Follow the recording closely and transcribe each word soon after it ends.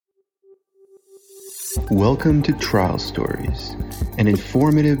Welcome to Trial Stories, an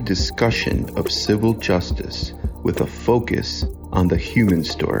informative discussion of civil justice with a focus on the human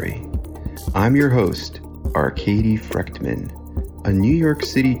story. I'm your host, Arkady Frechtman, a New York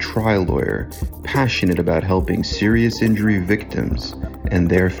City trial lawyer passionate about helping serious injury victims and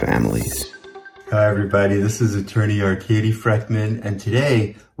their families. Hi everybody, this is attorney Arkady Frechtman, and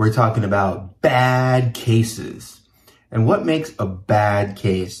today we're talking about bad cases. And what makes a bad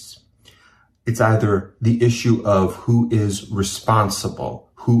case? It's either the issue of who is responsible,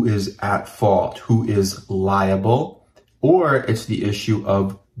 who is at fault, who is liable, or it's the issue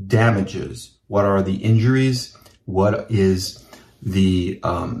of damages. What are the injuries? What is the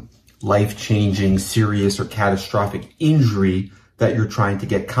life-changing, serious, or catastrophic injury that you're trying to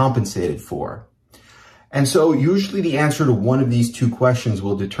get compensated for? And so usually the answer to one of these two questions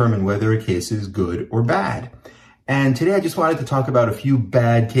will determine whether a case is good or bad. And today I just wanted to talk about a few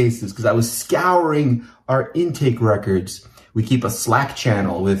bad cases because I was scouring our intake records. We keep a Slack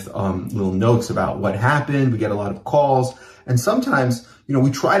channel with little notes about what happened. We get a lot of calls. And sometimes,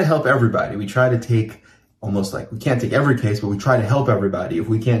 we try to help everybody. We try to take almost like we can't take every case, but we try to help everybody. If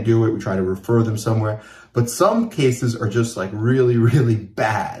we can't do it, we try to refer them somewhere. But some cases are just like really, really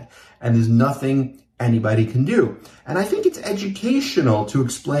bad. And there's nothing anybody can do. And I think it's educational to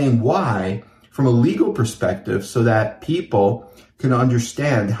explain why from a legal perspective so that people can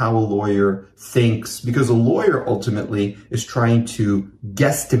understand how a lawyer thinks, because a lawyer ultimately is trying to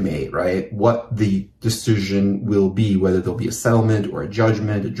guesstimate, right, what the decision will be, whether there'll be a settlement or a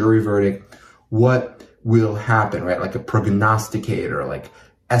judgment, a jury verdict, what will happen, right, like a prognosticator, like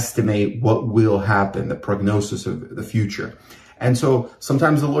estimate what will happen, the prognosis of the future. And so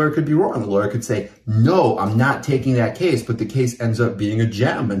sometimes the lawyer could be wrong. The lawyer could say, no, I'm not taking that case, but the case ends up being a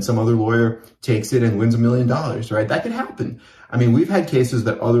gem and some other lawyer takes it and wins $1 million, right? That could happen. I mean, we've had cases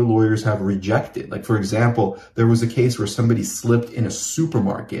that other lawyers have rejected. Like, for example, there was a case where somebody slipped in a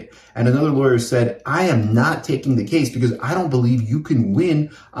supermarket and another lawyer said, I am not taking the case because I don't believe you can win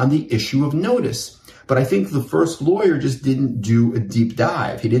on the issue of notice. But I think the first lawyer just didn't do a deep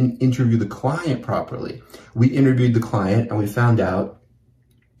dive. He didn't interview the client properly. We interviewed the client and we found out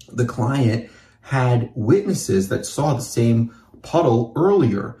the client had witnesses that saw the same puddle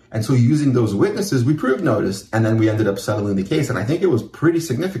earlier. And so using those witnesses, we proved notice. And then we ended up settling the case. And I think it was pretty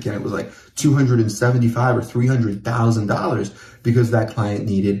significant. It was like $275,000 or $300,000 because that client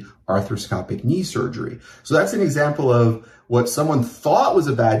needed arthroscopic knee surgery. So that's an example of what someone thought was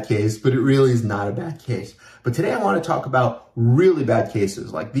a bad case, but it really is not a bad case. But today I want to talk about really bad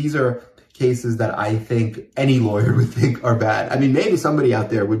cases. Like, these are cases that I think any lawyer would think are bad. I mean, maybe somebody out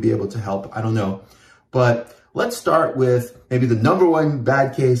there would be able to help. I don't know. But let's start with maybe the number one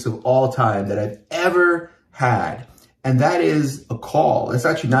bad case of all time that I've ever had. And that is a call. It's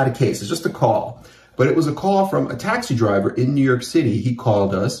actually not a case. It's just a call. But it was a call from a taxi driver in New York City. He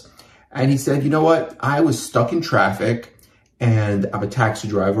called us and he said, you know what? I was stuck in traffic and I'm a taxi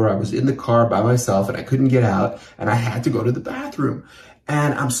driver. I was in the car by myself and I couldn't get out and I had to go to the bathroom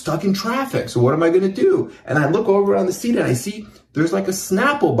and I'm stuck in traffic. So what am I going to do? And I look over on the seat and I see there's like a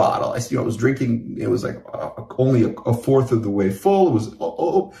Snapple bottle. I see, I was drinking. It was like only a fourth of the way full. It was,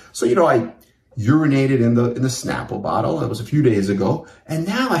 so, I urinated in the Snapple bottle. That was a few days ago. And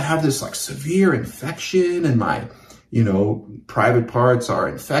now I have this like severe infection and my, private parts are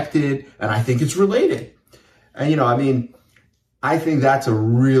infected and I think it's related. And, I think that's a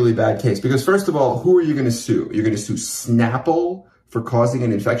really bad case because first of all, who are you going to sue? You're going to sue Snapple for causing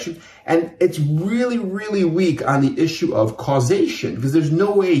an infection. And it's really, really weak on the issue of causation because there's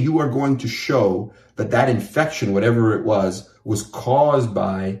no way you are going to show that infection, whatever it was caused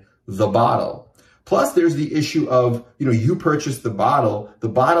by the bottle. Plus there's the issue of, you purchased the bottle. The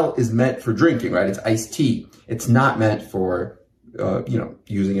bottle is meant for drinking, right? It's iced tea. It's not meant for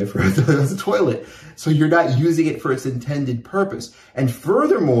using it for as a toilet. So you're not using it for its intended purpose. And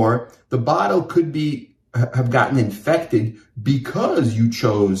furthermore, the bottle could have gotten infected because you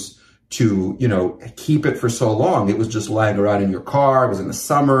chose to, keep it for so long. It was just lying around in your car. It was in the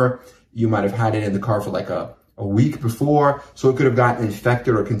summer. You might have had it in the car for like a week before. So it could have gotten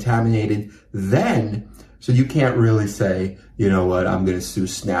infected or contaminated then. So you can't really say, you know what, I'm going to sue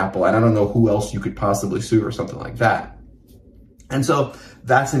Snapple. And I don't know who else you could possibly sue or something like that. And so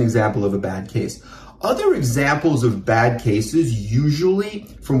that's an example of a bad case. Other examples of bad cases, usually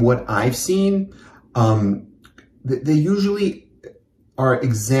from what I've seen, they usually are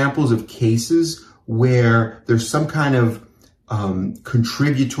examples of cases where there's some kind of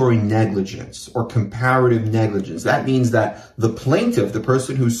contributory negligence or comparative negligence. That means that the plaintiff, the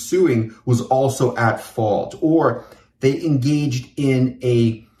person who's suing, was also at fault, or they engaged in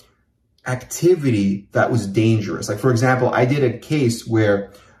a activity that was dangerous. Like, for example, I did a case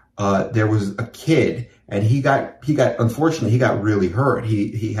where there was a kid and he got unfortunately, he got really hurt.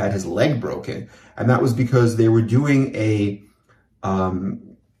 He had his leg broken. And that was because they were doing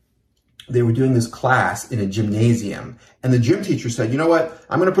this class in a gymnasium. And the gym teacher said, you know what?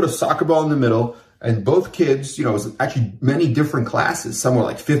 I'm going to put a soccer ball in the middle. And both kids, it was actually many different classes. Some were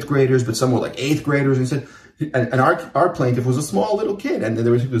like 5th graders, but some were like 8th graders. And said, and our plaintiff was a small little kid. And then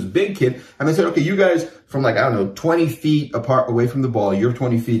there was this big kid. And they said, okay, you guys from 20 feet apart away from the ball, you're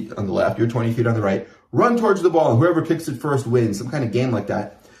 20 feet on the left, you're 20 feet on the right, run towards the ball. And whoever kicks it first wins, some kind of game like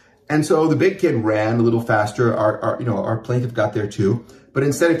that. And so the big kid ran a little faster. Our plaintiff got there too. But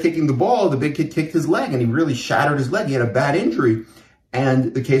instead of kicking the ball, the big kid kicked his leg and he really shattered his leg. He had a bad injury.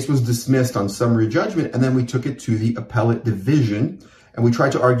 And the case was dismissed on summary judgment. And then we took it to the appellate division and we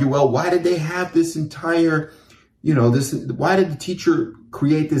tried to argue, well, why did they have this entire, why did the teacher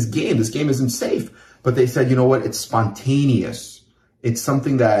create this game? This game isn't safe. But they said, you know what? It's spontaneous. It's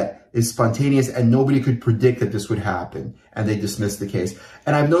something that is spontaneous and nobody could predict that this would happen. And they dismissed the case.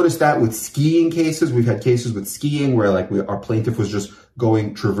 And I've noticed that with skiing cases. We've had cases with skiing where our plaintiff was just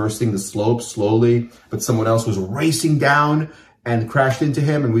traversing the slope slowly, but someone else was racing down and crashed into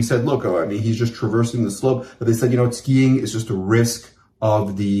him. And we said, look, he's just traversing the slope. But they said, skiing is just a risk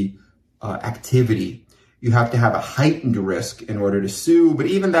of the activity. You have to have a heightened risk in order to sue. But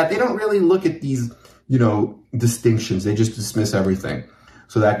even that, they don't really look at these, distinctions. They just dismiss everything.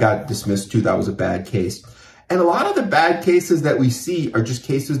 So that got dismissed too. That was a bad case. And a lot of the bad cases that we see are just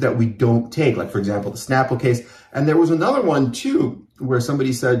cases that we don't take. Like, for example, the Snapple case. And there was another one too, where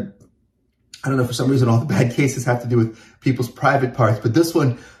somebody said, I don't know, for some reason, all the bad cases have to do with people's private parts. But this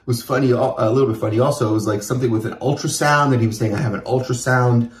one was funny, a little bit funny also. It was like something with an ultrasound. And he was saying, I have an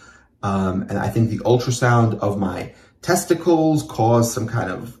ultrasound. And I think the ultrasound of my testicles caused some kind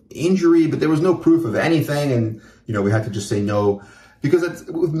of injury. But there was no proof of anything. And, we had to just say no. Because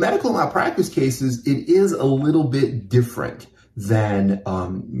with medical malpractice cases, it is a little bit different than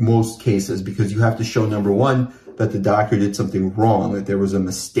most cases. Because you have to show, number one, that the doctor did something wrong, that there was a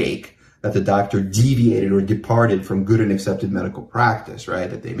mistake, that the doctor deviated or departed from good and accepted medical practice, right?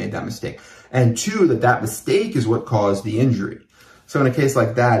 That they made that mistake. And two, that mistake is what caused the injury. So in a case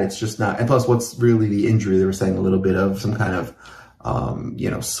like that, it's just not, and plus what's really the injury? They were saying a little bit of some kind of,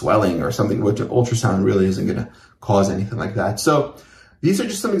 swelling or something, which an ultrasound really isn't going to cause anything like that. So these are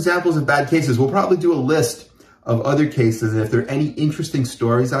just some examples of bad cases. We'll probably do a list of other cases. And if there are any interesting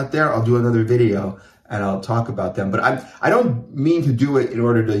stories out there, I'll do another video and I'll talk about them. But I don't mean to do it in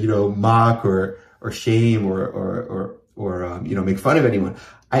order to, mock or shame or make fun of anyone.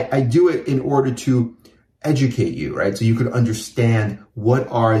 I do it in order to educate you, right? So you could understand what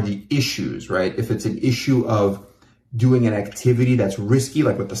are the issues, right? If it's an issue of doing an activity that's risky,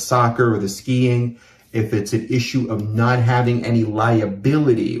 like with the soccer or the skiing, if it's an issue of not having any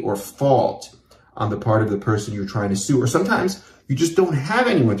liability or fault on the part of the person you're trying to sue, or sometimes you just don't have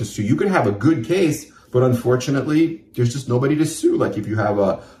anyone to sue. You could have a good case, but unfortunately, there's just nobody to sue. Like if you have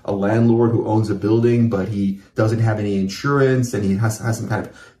a landlord who owns a building, but he doesn't have any insurance and he has some kind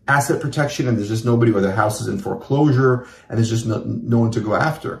of asset protection and there's just nobody, or their house is in foreclosure and there's just no one to go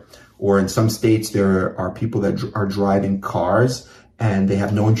after. Or in some states, there are people that are driving cars and they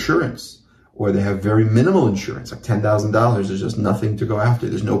have no insurance, or they have very minimal insurance, like $10,000. There's just nothing to go after.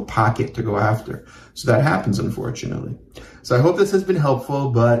 There's no pocket to go after. So that happens, unfortunately. So I hope this has been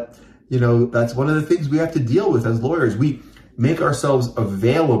helpful, but that's one of the things we have to deal with as lawyers. We make ourselves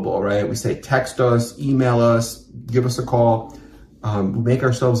available, right? We say, text us, email us, give us a call. We make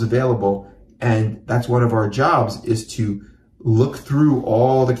ourselves available. And that's one of our jobs, is to look through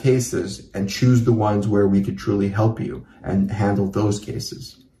all the cases and choose the ones where we could truly help you and handle those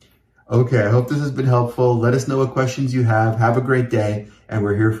cases. Okay, I hope this has been helpful. Let us know what questions you have. Have a great day, and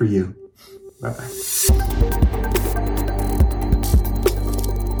we're here for you. Bye-bye.